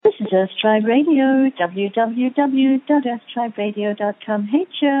Earth Tribe Radio, www.earthtriberadio.com. Hey,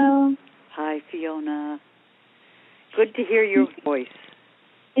 Joe. Hi, Fiona. Good to hear your voice.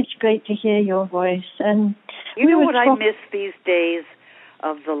 It's great to hear your voice. And you know what I miss these days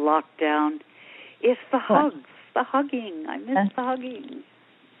of the lockdown is the hugs, the hugging. I miss the hugging.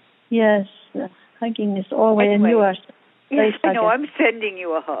 Yes, the hugging is always, anyway, and you are. Yes, I know. I'm sending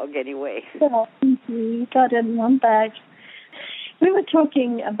you a hug anyway. Oh, you got it in one bag. We were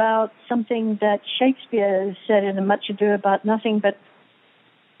talking about something that Shakespeare said in A Much Ado About Nothing, but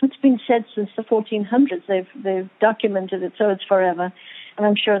it's been said since the 1400s. They've documented it, so it's forever, and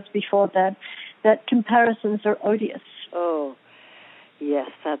I'm sure it's before that comparisons are odious. Oh, yes,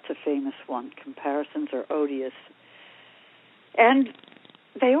 that's a famous one. Comparisons are odious. And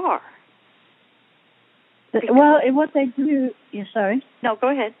they are. Well, what they do... sorry? No, go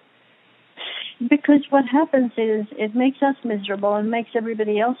ahead. Because what happens is it makes us miserable and makes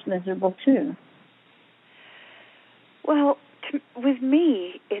everybody else miserable, too. Well, with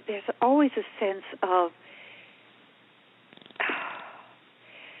me, there's always a sense of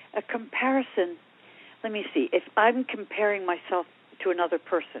a comparison. Let me see. If I'm comparing myself to another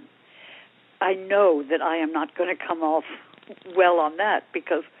person, I know that I am not going to come off well on that,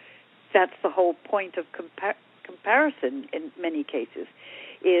 because that's the whole point of comparison in many cases,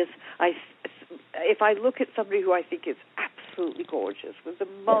 is if I look at somebody who I think is absolutely gorgeous, with the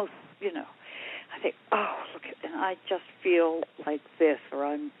most, I think, oh, look at, and I just feel like this,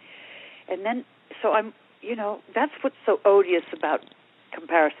 and then, so I'm, that's what's so odious about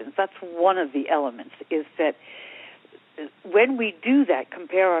comparisons. That's one of the elements, is that when we do that,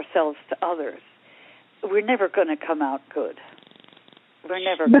 compare ourselves to others, we're never going to come out good. We're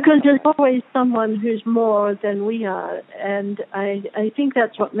never, because there's always someone who's more than we are, and I think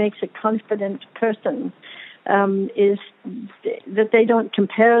that's what makes a confident person, is that they don't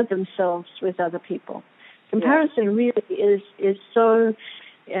compare themselves with other people. Comparison really is so,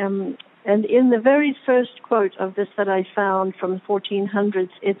 and in the very first quote of this that I found from the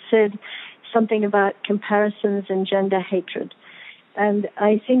 1400s, it said something about comparisons and gender hatred. And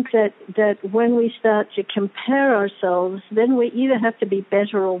I think that when we start to compare ourselves, then we either have to be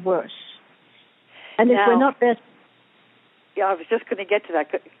better or worse. And if we're not better... Yeah, I was just going to get to that.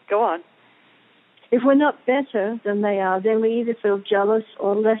 Go on. If we're not better than they are, then we either feel jealous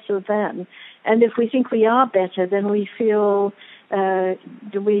or lesser than. And if we think we are better, then we feel other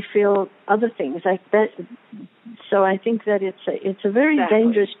things like that. So I think that it's a very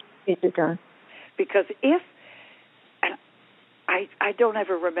dangerous way to go. Because if I don't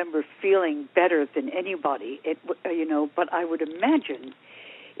ever remember feeling better than anybody, but I would imagine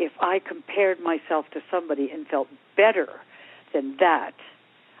if I compared myself to somebody and felt better than that,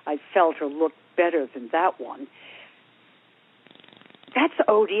 I felt or looked better than that one, that's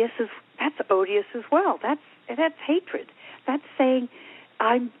odious as well. That's hatred. That's saying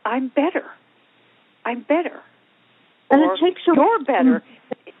I'm better. I'm better. And or it takes you're better.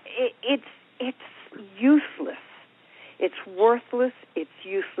 It's useless. It's worthless. It's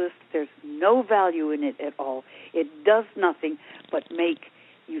useless. There's no value in it at all. It does nothing but make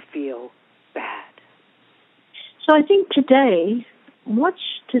you feel bad. So I think today, watch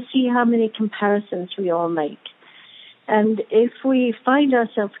to see how many comparisons we all make. And if we find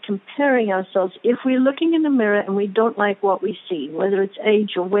ourselves comparing ourselves, if we're looking in the mirror and we don't like what we see, whether it's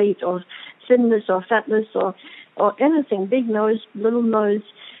age or weight or thinness or fatness or anything, big nose, little nose,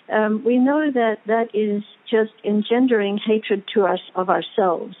 we know that is just engendering hatred to us of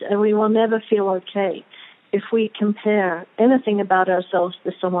ourselves, and we will never feel okay if we compare anything about ourselves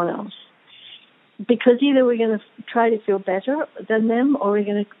to someone else. Because either we're going to try to feel better than them, or we're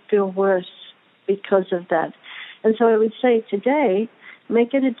going to feel worse because of that. And so I would say today,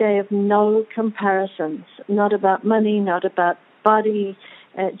 make it a day of no comparisons, not about money, not about body.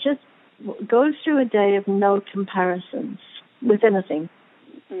 Just go through a day of no comparisons with anything.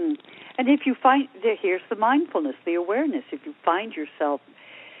 Mm. And if you find, here's the mindfulness, the awareness. If you find yourself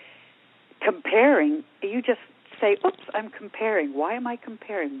comparing, you just say, oops, I'm comparing. Why am I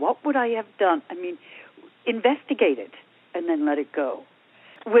comparing? What would I have done? I mean, investigate it and then let it go.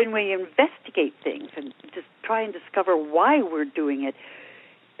 When we investigate things and just try and discover why we're doing it,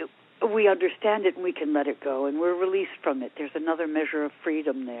 we understand it and we can let it go, and we're released from it. There's another measure of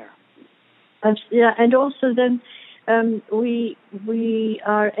freedom there. Yeah, and also then we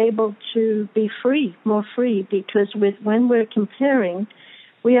are able to be free, more free, because when we're comparing,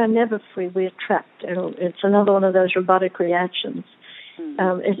 we are never free. We're trapped. It's another one of those robotic reactions.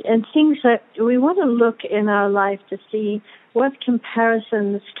 And things that we want to look in our life to see what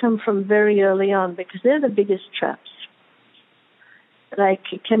comparisons come from very early on, because they're the biggest traps. like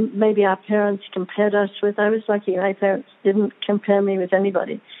maybe our parents compared us with. I was lucky; my parents didn't compare me with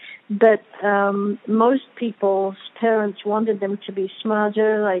anybody. But most people's parents wanted them to be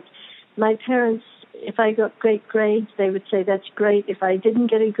smarter. Like my parents, if I got great grades, they would say that's great. If I didn't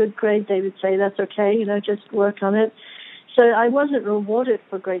get a good grade, they would say that's okay. Just work on it. So I wasn't rewarded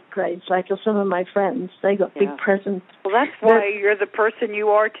for great grades like some of my friends. They got big presents. Well, that's why you're the person you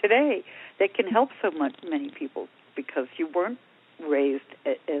are today. That can help so many people, because you weren't raised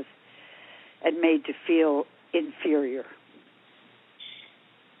as and made to feel inferior.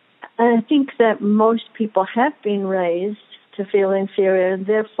 I think that most people have been raised to feel inferior, and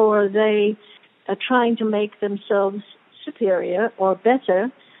therefore they are trying to make themselves superior or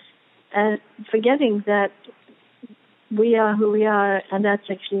better, and forgetting that we are who we are, and that's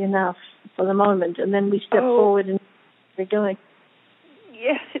actually enough for the moment. And then we step forward and we're going.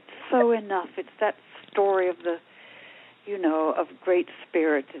 Yes, it's so enough. It's that story of the, of great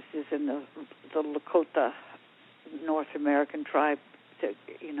spirit. This is in the Lakota North American tribe.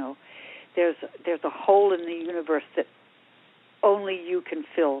 There's a hole in the universe that only you can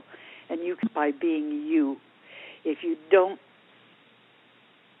fill, and you can by being you. If you don't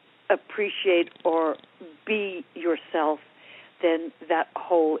appreciate or be yourself, then that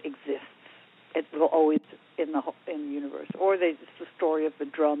hole exists. It will always in the universe. Or it's the story of the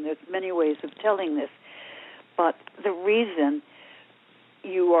drum. There's many ways of telling this, but the reason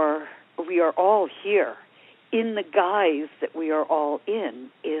we are all here in the guise that we are all in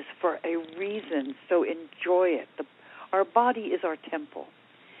is for a reason. So enjoy it. Our body is our temple.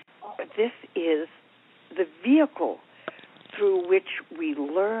 This is the vehicle through which we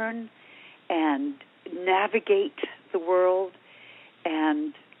learn and navigate the world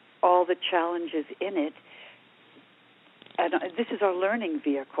and all the challenges in it. And this is our learning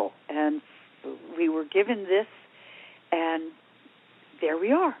vehicle. And we were given this, and there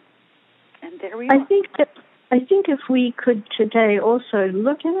we are. And there we are. I think if we could today also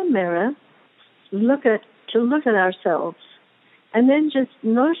look in a mirror, look at ourselves, and then just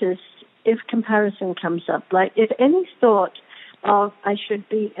notice if comparison comes up. Like if any thought of I should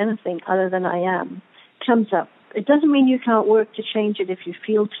be anything other than I am comes up, it doesn't mean you can't work to change it if you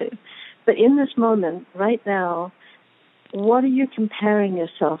feel to. But in this moment, right now, what are you comparing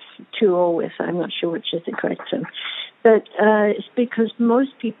yourself to or with? I'm not sure which is the correct term. But it's because most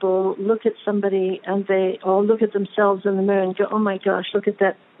people look at somebody and they all look at themselves in the mirror and go, oh my gosh, look at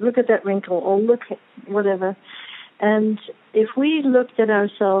that wrinkle, or look at whatever. And if we looked at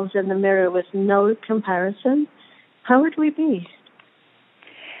ourselves in the mirror with no comparison, how would we be?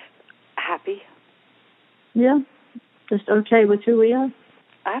 Happy. Yeah, just okay with who we are.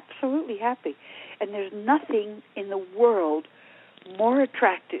 Absolutely happy. And there's nothing in the world more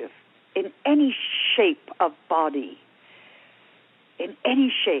attractive in any shape of body, in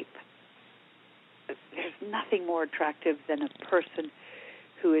any shape. There's nothing more attractive than a person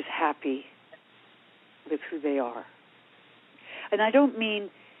who is happy with who they are. And I don't mean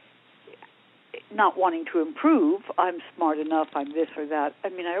not wanting to improve, I'm smart enough, I'm this or that. I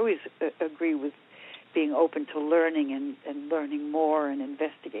mean, I always agree with being open to learning and learning more and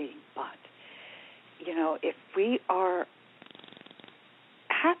investigating. But, if we are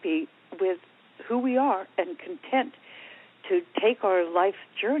happy with who we are and content to take our life's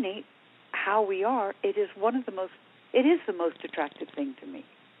journey how we are, it is the most attractive thing to me.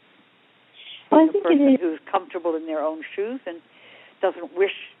 Well, a person who's comfortable in their own shoes and doesn't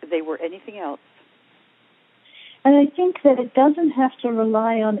wish they were anything else. And I think that it doesn't have to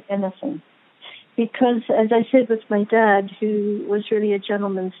rely on anything. Because, as I said with my dad, who was really a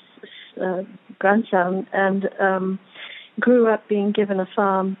gentleman's grandson and grew up being given a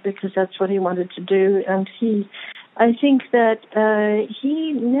farm because that's what he wanted to do. And I think that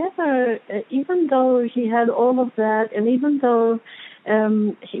he never, even though he had all of that, and even though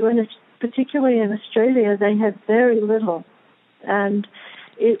particularly in Australia, they had very little, and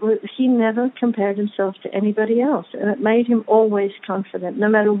he never compared himself to anybody else, and it made him always confident. No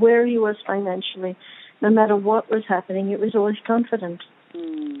matter where he was financially, no matter what was happening, it was always confident.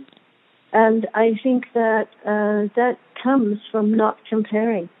 Mm. And I think that that comes from not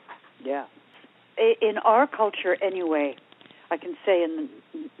comparing. Yeah. In our culture anyway, I can say in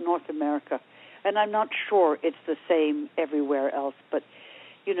North America, and I'm not sure it's the same everywhere else, but,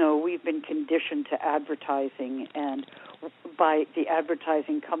 we've been conditioned to advertising, and by the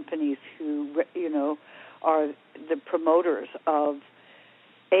advertising companies who, are the promoters of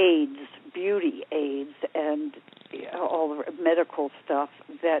aids, beauty aids, and all the medical stuff,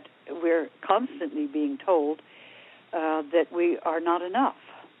 that we're constantly being told that we are not enough.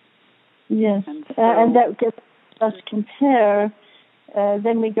 Yes, and that gets us compare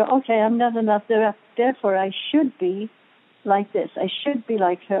then we go, okay, I'm not enough, therefore I should be like this. I should be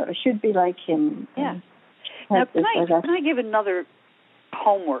like her. I should be like him. Yeah. Now, can I give another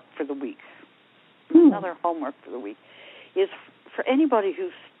homework for the week? Another homework for the week is for anybody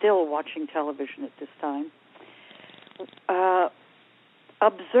who's still watching television at this time,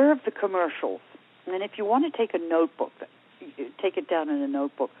 observe the commercials. And if you want to take a notebook, take it down in a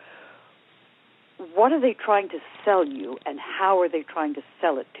notebook. What are they trying to sell you, and how are they trying to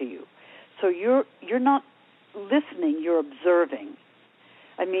sell it to you? So you're not listening, you're observing.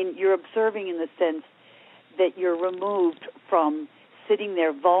 I mean, you're observing in the sense that you're removed from sitting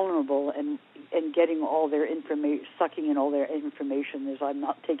there vulnerable and getting all their information, sucking in all their information. There's, I'm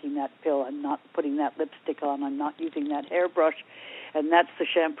not taking that pill, I'm not putting that lipstick on, I'm not using that hairbrush, and that's the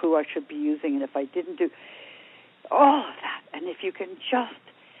shampoo I should be using, and if I didn't do all of that, and if you can just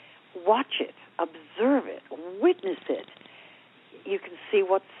watch it, observe it, witness it, you can see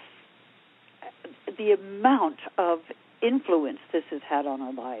what's the amount of influence this has had on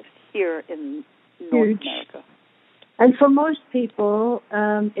our lives here in North America. And for most people,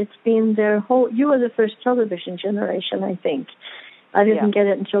 it's been their whole... You were the first television generation, I think. I didn't get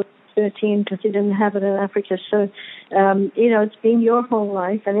it until 13 because you didn't have it in Africa. So, it's been your whole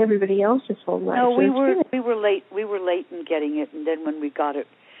life and everybody else's whole life. No, so we were late. We were late in getting it, and then when we got it,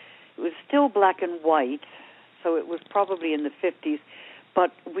 it was still black and white, so it was probably in the 50s,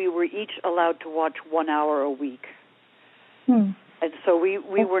 but we were each allowed to watch 1 hour a week. And so we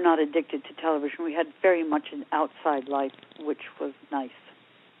were not addicted to television. We had very much an outside life, which was nice.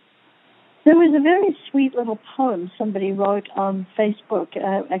 There was a very sweet little poem somebody wrote on Facebook.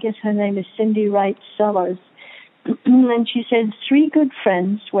 I guess her name is Cindy Wright Sellers. And she said, 3 good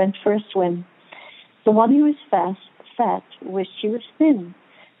friends went for a swim. The one who was fat wished she was thin.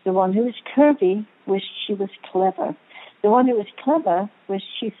 The one who was curvy wished she was clever. The one who was clever wished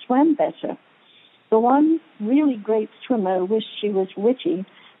she swam better. The one really great swimmer wished she was witty.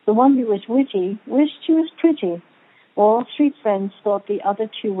 The one who was witty wished she was pretty. All 3 friends thought the other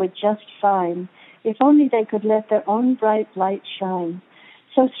 2 were just fine, if only they could let their own bright light shine.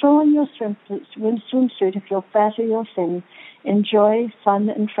 So throw on your swimsuit if you're fat or you're thin. Enjoy fun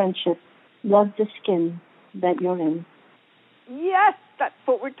and friendship. Love the skin that you're in. Yes, that's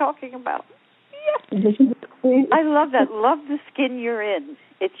what we're talking about. Yes. I love that. Love the skin you're in.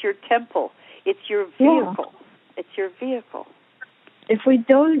 It's your temple. It's your vehicle. Yeah. It's your vehicle. If we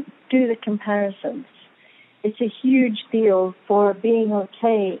don't do the comparisons, it's a huge deal for being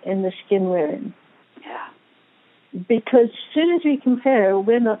okay in the skin we're in. Yeah. Because as soon as we compare,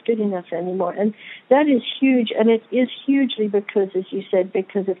 we're not good enough anymore. And that is huge, and it is hugely because, as you said,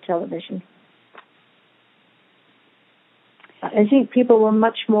 because of television. I think people were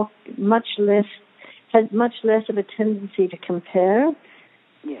much less of a tendency to compare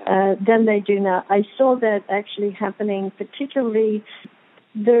than they do now. I saw that actually happening, particularly.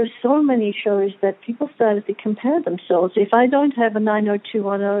 There are so many shows that people started to compare themselves. If I don't have a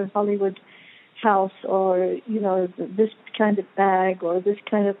 90210 Hollywood house, or this kind of bag, or this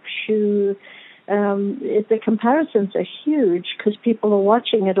kind of shoe, the comparisons are huge because people are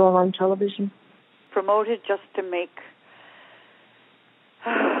watching it all on television. Promoted just to make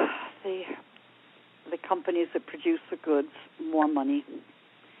the companies that produce the goods more money.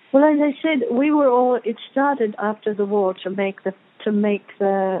 Well, as I said, it started after the war to make the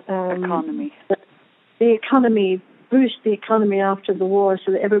economy. The economy, boost the economy after the war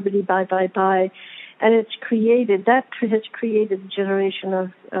so that everybody buy. And that has created a generation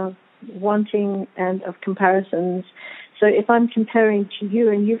of wanting and of comparisons. So if I'm comparing to you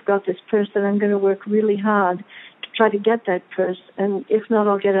and you've got this purse, then I'm going to work really hard to try to get that purse. And if not,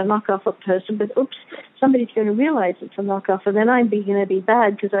 I'll get a knockoff of person. But oops, somebody's going to realize it's a knockoff, and then I'm going to be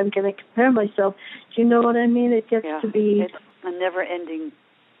bad because I'm going to compare myself. Do you know what I mean? It gets to be... It's a never-ending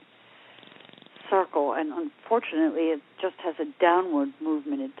circle, and unfortunately it just has a downward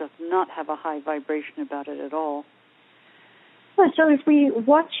movement. It does not have a high vibration about it at all. Well, so if we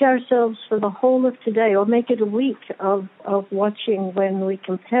watch ourselves for the whole of today, or make it a week of watching when we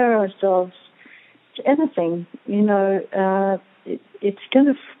compare ourselves to anything, it's going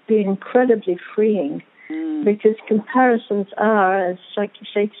to be incredibly freeing, because comparisons are, as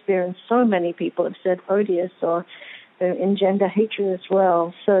Shakespeare and so many people have said, odious or engender hatred as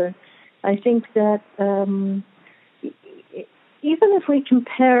well. So I think that even if we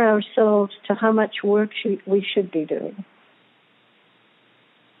compare ourselves to how much work we should be doing,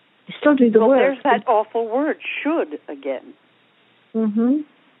 we still do the work. There's that awful word, should, again. Mm-hmm.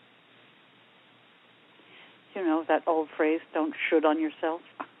 That old phrase, don't should on yourself.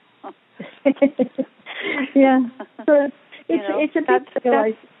 Yeah. So It's a bit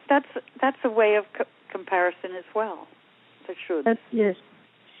that's a way of comparison as well. For sure. Yes.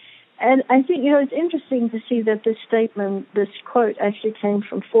 And I think, it's interesting to see that this statement, this quote actually came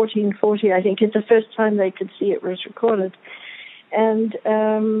from 1440, I think. It's the first time they could see it was recorded. And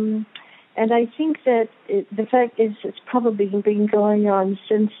I think that the fact is it's probably been going on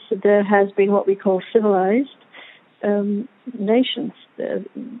since there has been what we call civilized nations. There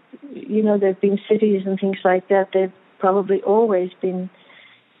have been cities and things like that. There have probably always been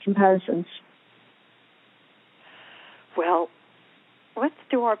comparisons. Well, let's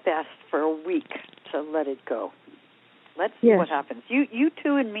do our best for a week to let it go. Let's see what happens. You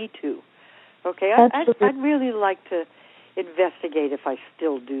too and me too. Okay? I'd really like to investigate if I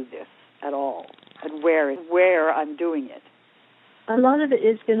still do this at all and where I'm doing it. A lot of it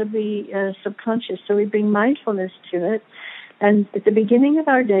is going to be subconscious, so we bring mindfulness to it. And at the beginning of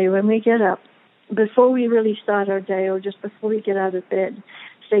our day, when we get up, before we really start our day or just before we get out of bed,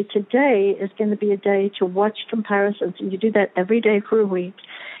 say today is going to be a day to watch comparisons. And you do that every day for a week.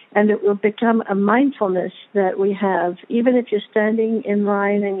 And it will become a mindfulness that we have. Even if you're standing in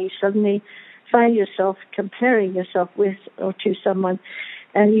line and you suddenly find yourself comparing yourself with or to someone,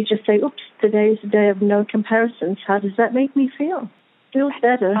 and you just say, oops, today is a day of no comparisons. How does that make me feel? Feels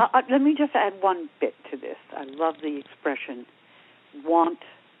better. Let me just add one bit to this. I love the expression, want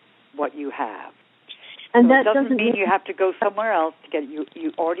what you have. And so that it doesn't mean you have to go somewhere else to get it.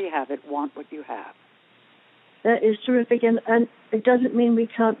 You already have it. Want what you have. That is terrific. And it doesn't mean we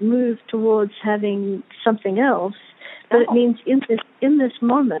can't move towards having something else, but it means in this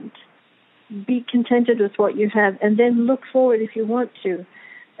moment, be contented with what you have, and then look forward if you want to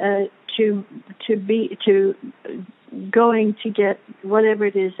going to get whatever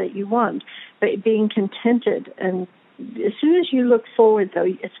it is that you want, but being contented. And as soon as you look forward, though,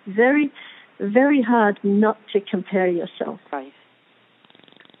 it's very, very hard not to compare yourself. Right.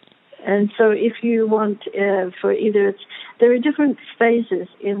 And so if you want there are different phases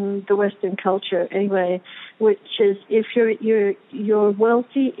in the Western culture anyway, which is if you're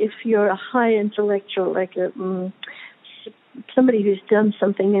wealthy, if you're a high intellectual, like somebody who's done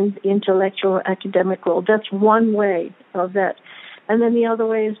something in the intellectual or academic world, that's one way of that. And then the other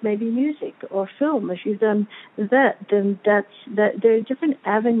way is maybe music or film. If you've done that, then there are different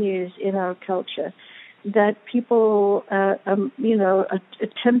avenues in our culture that people are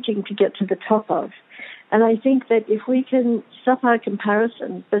attempting to get to the top of. And I think that if we can stop our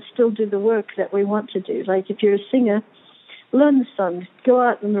comparison but still do the work that we want to do, like if you're a singer, learn the songs, go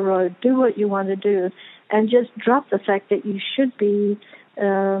out on the road, do what you want to do, and just drop the fact that you should be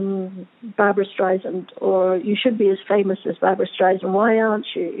Barbra Streisand or you should be as famous as Barbra Streisand. Why aren't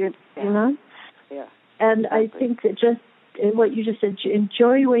you? You know? Yeah. And I think that just what you just said,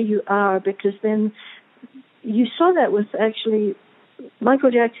 enjoy where you are, because then you saw that with actually Michael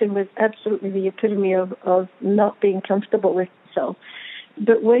Jackson was absolutely the epitome of not being comfortable with himself.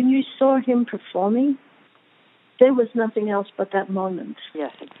 But when you saw him performing, there was nothing else but that moment.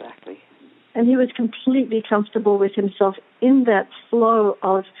 Yes, exactly. And he was completely comfortable with himself in that flow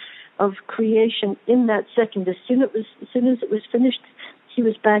of creation in that second. As soon as it was finished, he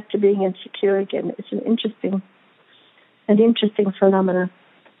was back to being insecure again. It's an interesting phenomenon.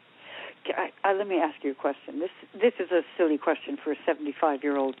 Let me ask you a question. This is a silly question for a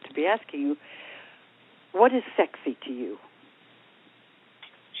 75-year-old to be asking you. What is sexy to you?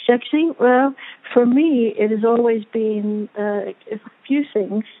 Sexy? Well, for me, it has always been a few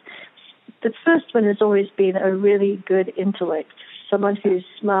things. The first one has always been a really good intellect, someone who's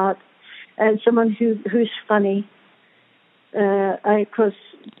smart, and someone who's funny. Of course,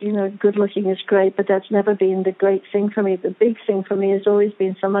 good looking is great, but that's never been the great thing for me. The big thing for me has always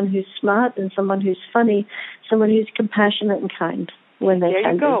been someone who's smart and someone who's funny, someone who's compassionate and kind when they can be.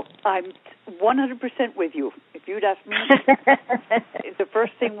 There you go. I'm 100% with you. If you'd asked me, the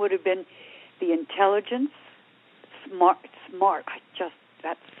first thing would have been the intelligence, smart.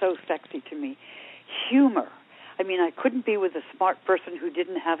 That's so sexy to me. Humor. I mean, I couldn't be with a smart person who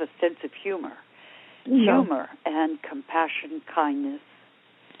didn't have a sense of humor. No. Humor and compassion, kindness.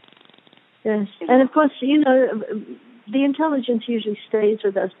 Yes, and of course, the intelligence usually stays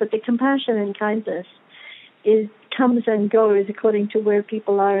with us, but the compassion and kindness comes and goes according to where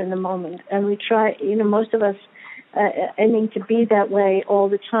people are in the moment. And we try, most of us aiming to be that way all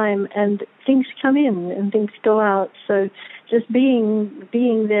the time, and things come in and things go out. So just being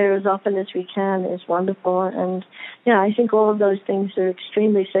there as often as we can is wonderful. And I think all of those things are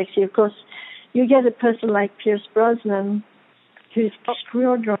extremely sexy. Of course, you get a person like Pierce Brosnan, who's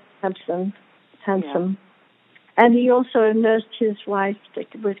extraordinarily handsome, And he also nursed his wife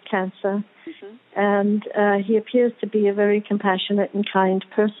with cancer. Mm-hmm. And he appears to be a very compassionate and kind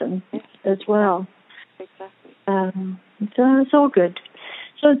person as well. Exactly. So it's all good.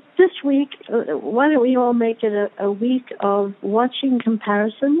 So this week, why don't we all make it a week of watching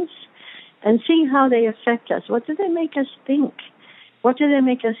comparisons and seeing how they affect us? What do they make us think? What does it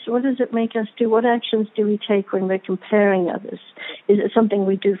make us do? What actions do we take when we're comparing others? Is it something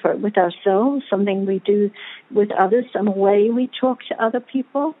we do with ourselves, something we do with others, some way we talk to other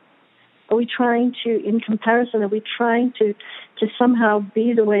people? Are we trying to, in comparison, are we trying to somehow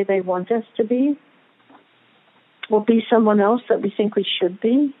be the way they want us to be? Or be someone else that we think we should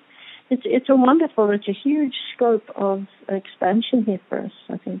be? It's a huge scope of expansion here for us,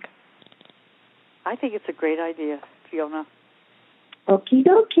 I think. I think it's a great idea, Fiona. Okie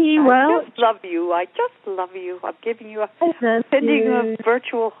dokie. I just love you. I'm giving you sending you a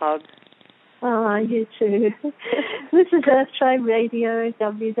virtual hug. Ah, you too. This is Earth Tribe Radio,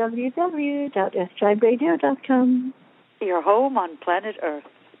 www.earthtriberadio.com. Your home on planet Earth.